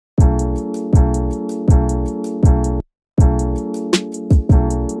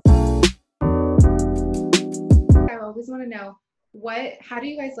always want to know how do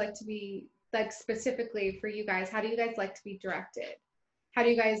you guys like to be, like specifically for you guys, how do you guys like to be directed? How do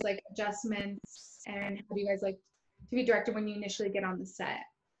you guys like adjustments, and how do you guys like to be directed when you initially get on the set?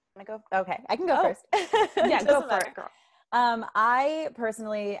 I go? Okay, I can go first. Yeah, go for it, girl. I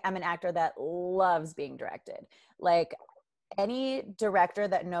personally am an actor that loves being directed. Like, any director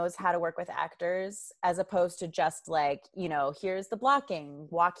that knows how to work with actors, as opposed to just like, you know, here's the blocking,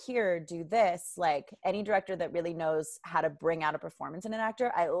 walk here, do this, like any director that really knows how to bring out a performance in an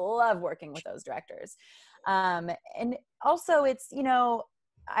actor, I love working with those directors. And also it's, you know,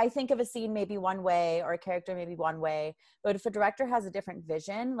 I think of a scene maybe one way or a character maybe one way, but if a director has a different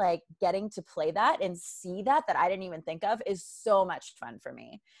vision, like getting to play that and see that I didn't even think of is so much fun for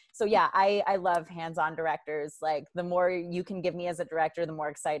me. So yeah, I love hands-on directors. Like the more you can give me as a director, the more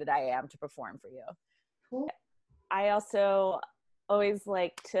excited I am to perform for you. Cool. I also always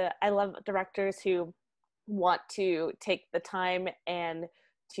I love directors who want to take the time and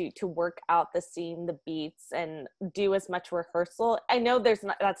to work out the scene, the beats, and do as much rehearsal. I know that's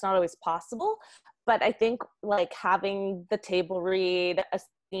not always possible, but I think like having the table read a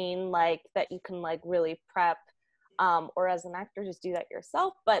scene like that you can like really prep, or as an actor just do that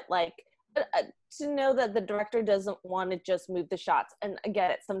yourself, but like to know that the director doesn't want to just move the shots. And I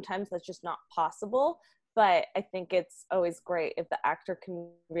get it, sometimes that's just not possible, but I think it's always great if the actor can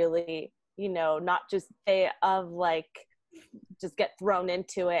really, you know, not just say of like just get thrown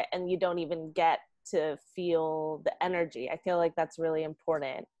into it and you don't even get to feel the energy. I feel like that's really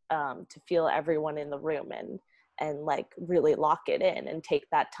important, to feel everyone in the room and like really lock it in and take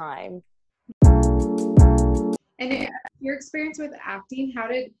that time. And your experience with acting,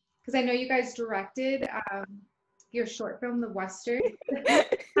 because I know you guys directed your short film, The Western.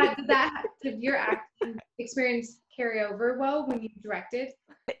 Did your acting experience carry over well when you directed?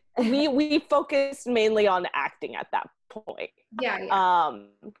 We focused mainly on acting at that point. Yeah.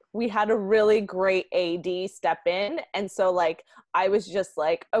 We had a really great AD step in, and so like I was just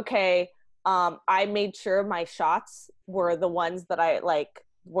like, okay, I made sure my shots were the ones that I like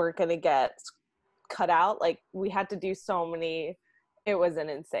were gonna get cut out. Like we had to do so many. It was an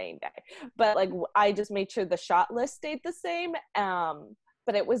insane day, but like I just made sure the shot list stayed the same.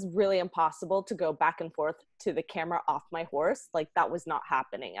 But it was really impossible to go back and forth to the camera off my horse. Like that was not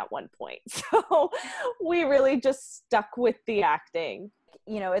happening at one point. So we really just stuck with the acting.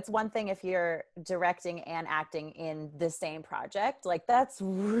 You know, it's one thing if you're directing and acting in the same project, like that's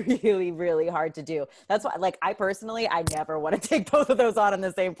really, really hard to do. That's why, like, I personally, I never want to take both of those on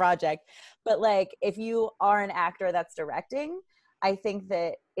the same project. But like, if you are an actor that's directing, I think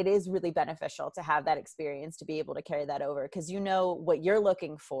that it is really beneficial to have that experience to be able to carry that over, because you know what you're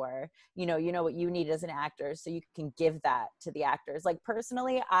looking for, you know what you need as an actor, so you can give that to the actors. Like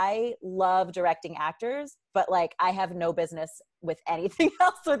personally, I love directing actors, but like I have no business with anything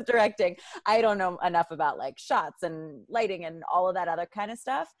else with directing. I don't know enough about like shots and lighting and all of that other kind of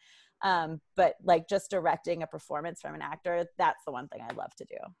stuff. But like just directing a performance from an actor, that's the one thing I love to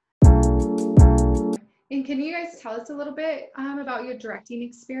do. And can you guys tell us a little bit about your directing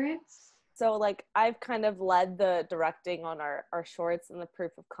experience? So like I've kind of led the directing on our shorts and the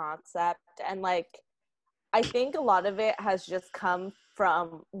proof of concept. And like, I think a lot of it has just come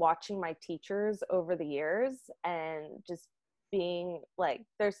from watching my teachers over the years and just being like,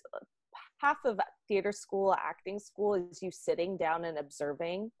 there's half of theater school, acting school is you sitting down and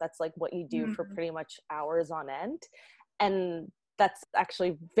observing. That's like what you do for pretty much hours on end. And that's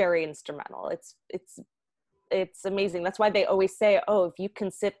actually very instrumental. It's amazing. That's why they always say, oh, if you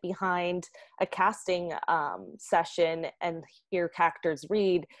can sit behind a casting session and hear actors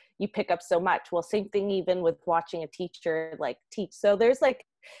read, you pick up so much. Well, same thing even with watching a teacher like teach. So there's like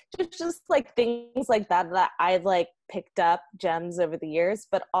just like things like that I've like picked up gems over the years.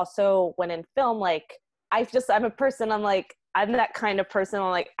 But also when in film, like I'm a person, I'm that kind of person.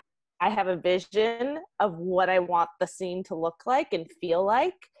 I'm like, I have a vision of what I want the scene to look like and feel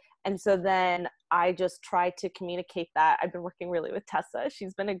like. And so then I just try to communicate that. I've been working really with Tessa.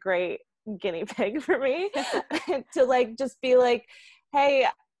 She's been a great guinea pig for me to like, just be like, hey,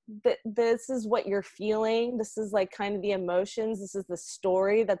 this is what you're feeling. This is like kind of the emotions. This is the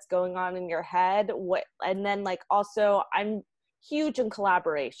story that's going on in your head. And then like, also I'm huge in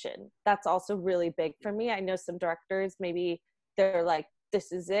collaboration. That's also really big for me. I know some directors, maybe they're like,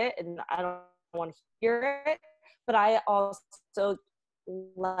 this is it, and I don't want to hear it. But I also,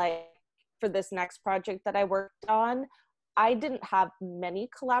 like, for this next project that I worked on, I didn't have many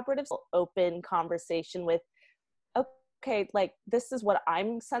collaborative, open conversation with, okay, like, this is what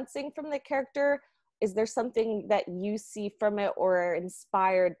I'm sensing from the character. is there something that you see from it or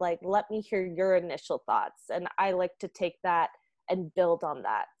inspired? Like, let me hear your initial thoughts. And I like to take that and build on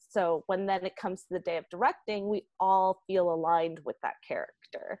that. So when then it comes to the day of directing, we all feel aligned with that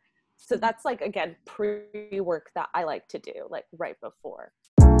character. So that's like, again, pre-work that I like to do, like right before.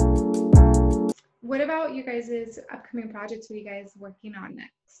 What about you guys' upcoming projects? What are you guys working on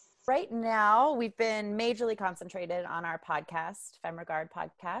next? Right now, we've been majorly concentrated on our podcast, Femme Regard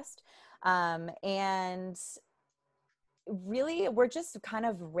podcast. And really, we're just kind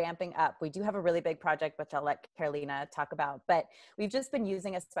of ramping up. We do have a really big project, which I'll let Carolina talk about, but we've just been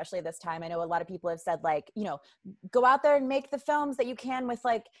using, especially this time. I know a lot of people have said, like, you know, go out there and make the films that you can with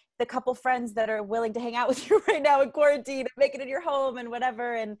like the couple friends that are willing to hang out with you right now in quarantine and make it in your home and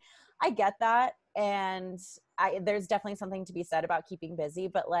whatever. And I get that. And there's definitely something to be said about keeping busy,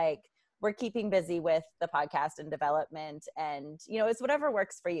 but like, we're keeping busy with the podcast and development, and, you know, it's whatever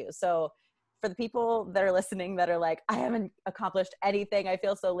works for you. So for the people that are listening that are like, I haven't accomplished anything, I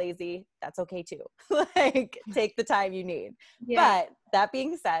feel so lazy, that's okay too. Like, take the time you need. Yeah. But that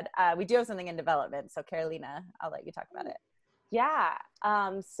being said, we do have something in development. So Carolina, I'll let you talk about it. Yeah.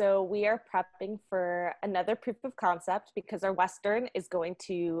 So we are prepping for another proof of concept, because our Western is going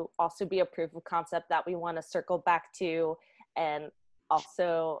to also be a proof of concept that we want to circle back to, and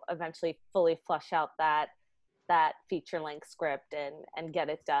also eventually fully flush out that feature-length script and get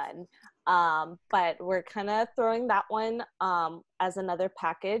it done. But we're kind of throwing that one as another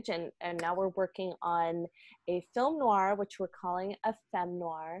package, and now we're working on a film noir, which we're calling a femme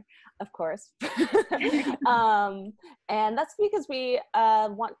noir, of course. And that's because we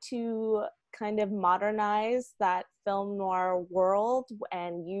want to kind of modernize that film noir world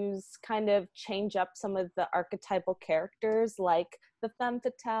and change up some of the archetypal characters, like the femme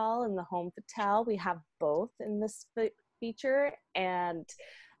fatale and the homme fatale. We have both in this feature, and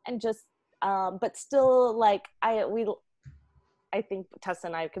just but still, like, I think Tessa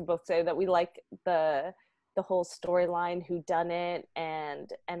and I can both say that we like the whole storyline, who done it,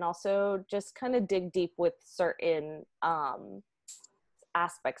 and also just kind of dig deep with certain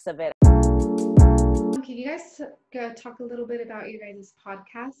aspects of it. Can you guys talk a little bit about your guys'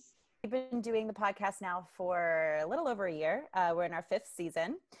 podcast? We've been doing the podcast now for a little over a year. We're in our 5th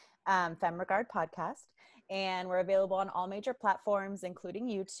season, Femme Regard Podcast, and we're available on all major platforms, including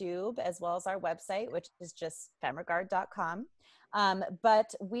YouTube, as well as our website, which is just femmeregard.com.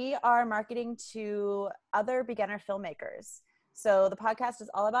 But we are marketing to other beginner filmmakers. So the podcast is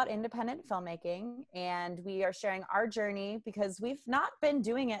all about independent filmmaking, and we are sharing our journey because we've not been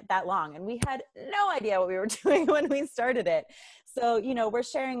doing it that long, and we had no idea what we were doing when we started it. So, you know, we're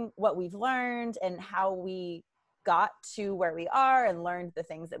sharing what we've learned and how we got to where we are and learned the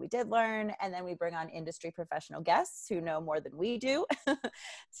things that we did learn. And then we bring on industry professional guests who know more than we do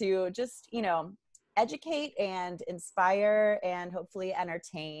to just, you know, educate and inspire and hopefully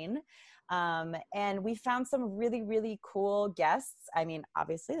entertain. And we found some really, really cool guests. I mean,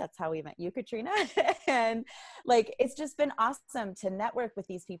 obviously that's how we met you, Katrina. And like, it's just been awesome to network with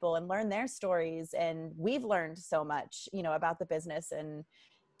these people and learn their stories. And we've learned so much, you know, about the business, and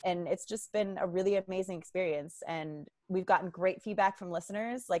it's just been a really amazing experience. And we've gotten great feedback from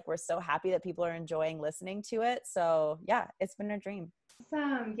listeners. Like, we're so happy that people are enjoying listening to it. So yeah, it's been a dream.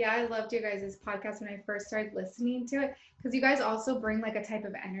 Awesome. Yeah, I loved you guys' podcast when I first started listening to it, because you guys also bring like a type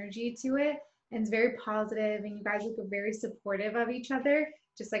of energy to it, and it's very positive, and you guys look very supportive of each other,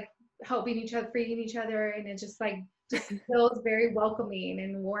 just like helping each other, freeing each other, and it just feels very welcoming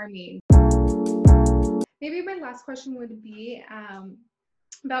and warming. Maybe my last question would be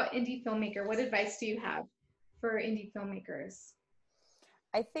about indie filmmaker. What advice do you have for indie filmmakers?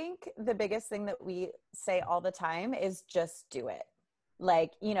 I think the biggest thing that we say all the time is just do it.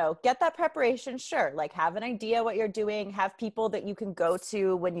 Like, you know, get that preparation, sure. Like, have an idea what you're doing, have people that you can go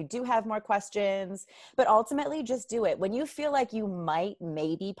to when you do have more questions, but ultimately just do it. When you feel like you might,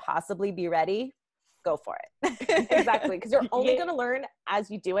 maybe, possibly be ready, go for it. Exactly. Because you're only going to learn as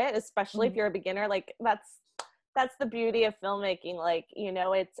you do it, especially if you're a beginner. Like, that's the beauty of filmmaking. Like, you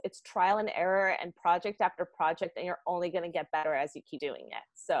know, it's trial and error and project after project, and you're only going to get better as you keep doing it.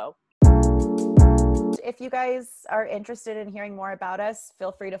 So if you guys are interested in hearing more about us,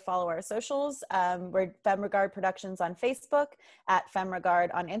 feel free to follow our socials. We're Femme Regard Productions on Facebook, at Femme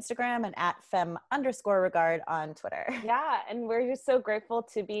Regard on Instagram, and at Femme_Regard on Twitter. Yeah, and we're just so grateful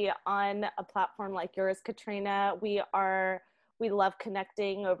to be on a platform like yours, Katrina. We love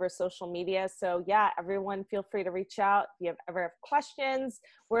connecting over social media. So yeah, everyone feel free to reach out if you ever have questions.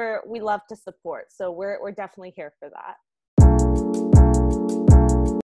 We love to support. So we're definitely here for that.